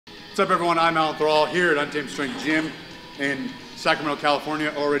What's up everyone, I'm Thrall here at Untamed Strength Gym in Sacramento,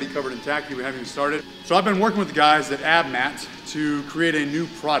 California, already covered in tacky, we haven't even started. So I've been working with the guys at Abmat to create a new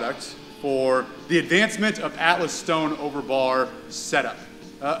product for the advancement of Atlas Stone overbar setup.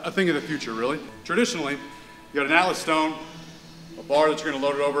 A thing of the future, really. Traditionally, you got an Atlas Stone, a bar that you're gonna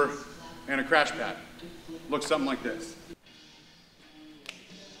load it over, and a crash pad. Looks something like this.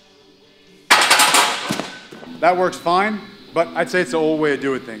 That works fine, but I'd say it's the old way of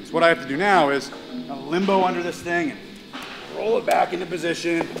doing things. What I have to do now is limbo under this thing and roll it back into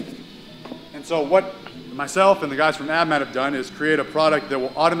position. And so what myself and the guys from Abmat have done is create a product that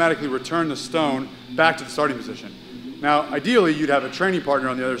will automatically return the stone back to the starting position. Now, ideally, you'd have a training partner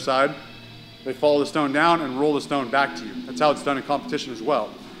on the other side. They follow the stone down and roll the stone back to you. That's how it's done in competition as well.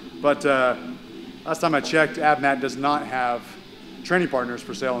 But last time I checked, Abmat does not have training partners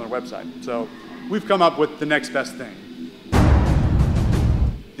for sale on their website. So we've come up with the next best thing.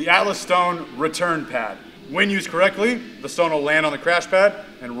 The Atlas Stone return pad. When used correctly, the stone will land on the crash pad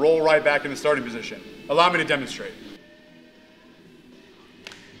and roll right back in the starting position. Allow me to demonstrate.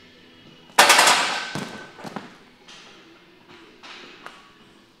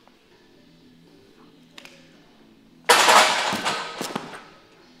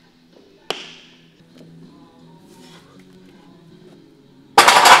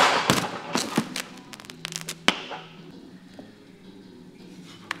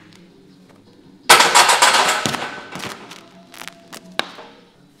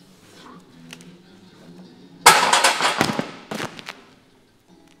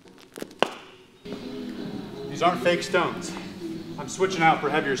 These aren't fake stones. I'm switching out for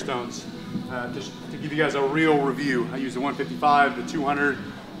heavier stones just to give you guys a real review. I use the 155, the 200,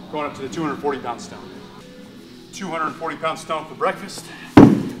 going up to the 240 pound stone. 240 pound stone for breakfast.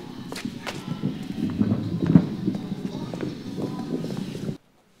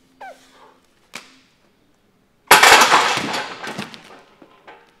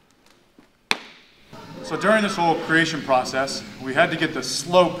 So during this whole creation process, we had to get the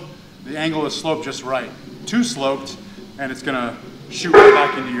slope, the angle of the slope just right. Too sloped, and it's gonna shoot right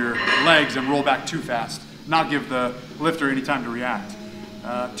back into your legs and roll back too fast, not give the lifter any time to react.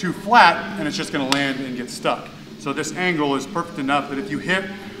 Too flat, and it's just gonna land and get stuck. So this angle is perfect enough that if you hit,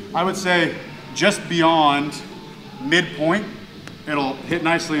 I would say, just beyond midpoint, it'll hit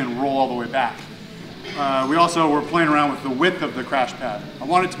nicely and roll all the way back. We also were playing around with the width of the crash pad. I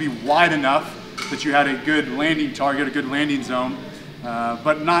want it to be wide enough that you had a good landing target, a good landing zone,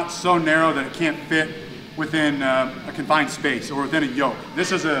 but not so narrow that it can't fit within a confined space or within a yoke.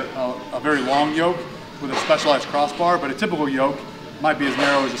 This is a very long yoke with a specialized crossbar, but a typical yoke might be as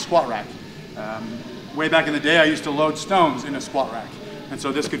narrow as a squat rack. Way back in the day, I used to load stones in a squat rack, and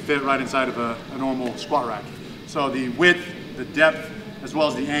so this could fit right inside of a normal squat rack. So the width, the depth, as well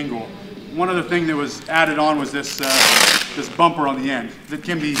as the angle. One other thing that was added on was this bumper on the end that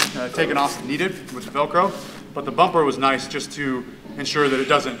can be taken off if needed with the Velcro, but the bumper was nice just to ensure that it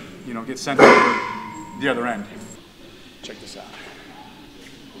doesn't, get sent over the other end. Check this out.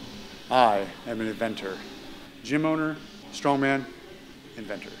 I am an inventor. Gym owner, strongman,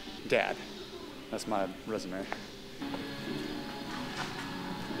 inventor, dad. That's my resume.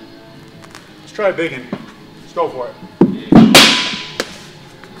 Let's try a big one. Let's go for it.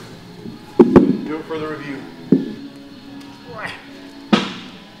 Do it for the review.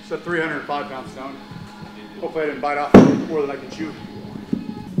 It's a 305 pound stone. Hopefully I didn't bite off more than I can chew.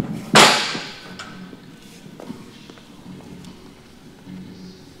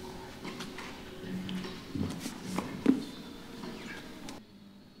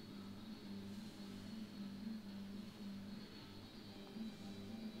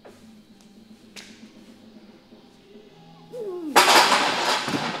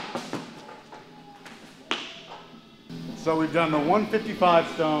 So we've done the 155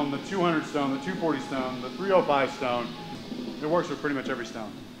 stone, the 200 stone, the 240 stone, the 305 stone. It works with pretty much every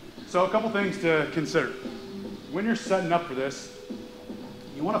stone. So a couple things to consider. When you're setting up for this,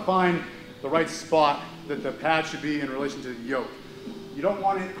 you want to find the right spot that the pad should be in relation to the yoke. You don't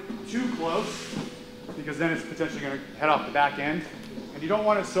want it too close because then it's potentially going to head off the back end. And you don't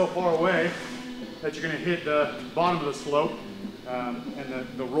want it so far away that you're going to hit the bottom of the slope and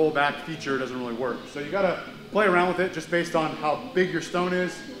the rollback feature doesn't really work. So you got to play around with it just based on how big your stone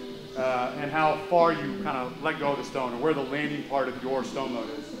is and how far you kind of let go of the stone or where the landing part of your stone load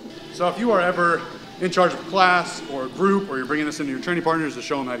is. So if you are ever in charge of a class or a group or you're bringing this into your training partners to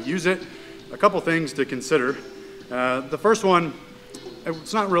show them how to use it, a couple things to consider. The first one,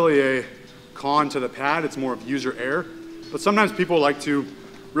 it's not really a con to the pad, it's more of user error, but sometimes people like to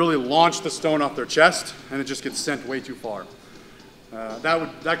really launch the stone off their chest and it just gets sent way too far.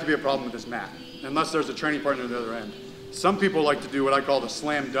 that could be a problem with this mat, unless there's a training partner on the other end. Some people like to do what I call the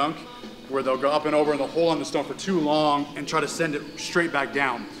slam dunk, where they'll go up and over and they'll hold on the stone for too long and try to send it straight back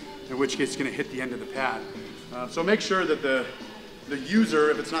down, in which case it's going to hit the end of the pad. So make sure that the user,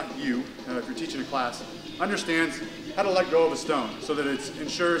 if it's not you, if you're teaching a class, understands how to let go of a stone so that it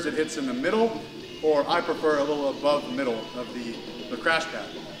ensures it hits in the middle, or I prefer a little above the middle of the crash pad.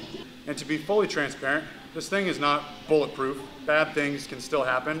 And to be fully transparent, this thing is not bulletproof. Bad things can still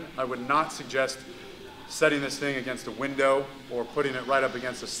happen. I would not suggest setting this thing against a window or putting it right up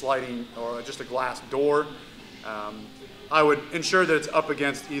against a sliding or just a glass door. I would ensure that it's up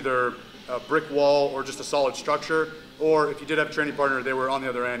against either a brick wall or just a solid structure, or if you did have a training partner, they were on the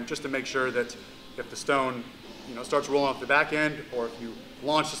other end, just to make sure that if the stone starts rolling off the back end, or if you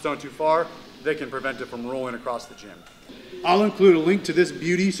launch the stone too far, they can prevent it from rolling across the gym. I'll include a link to this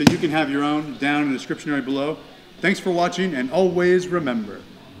beauty so you can have your own down in the description area below. Thanks for watching, and always remember,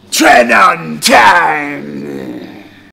 tread on time!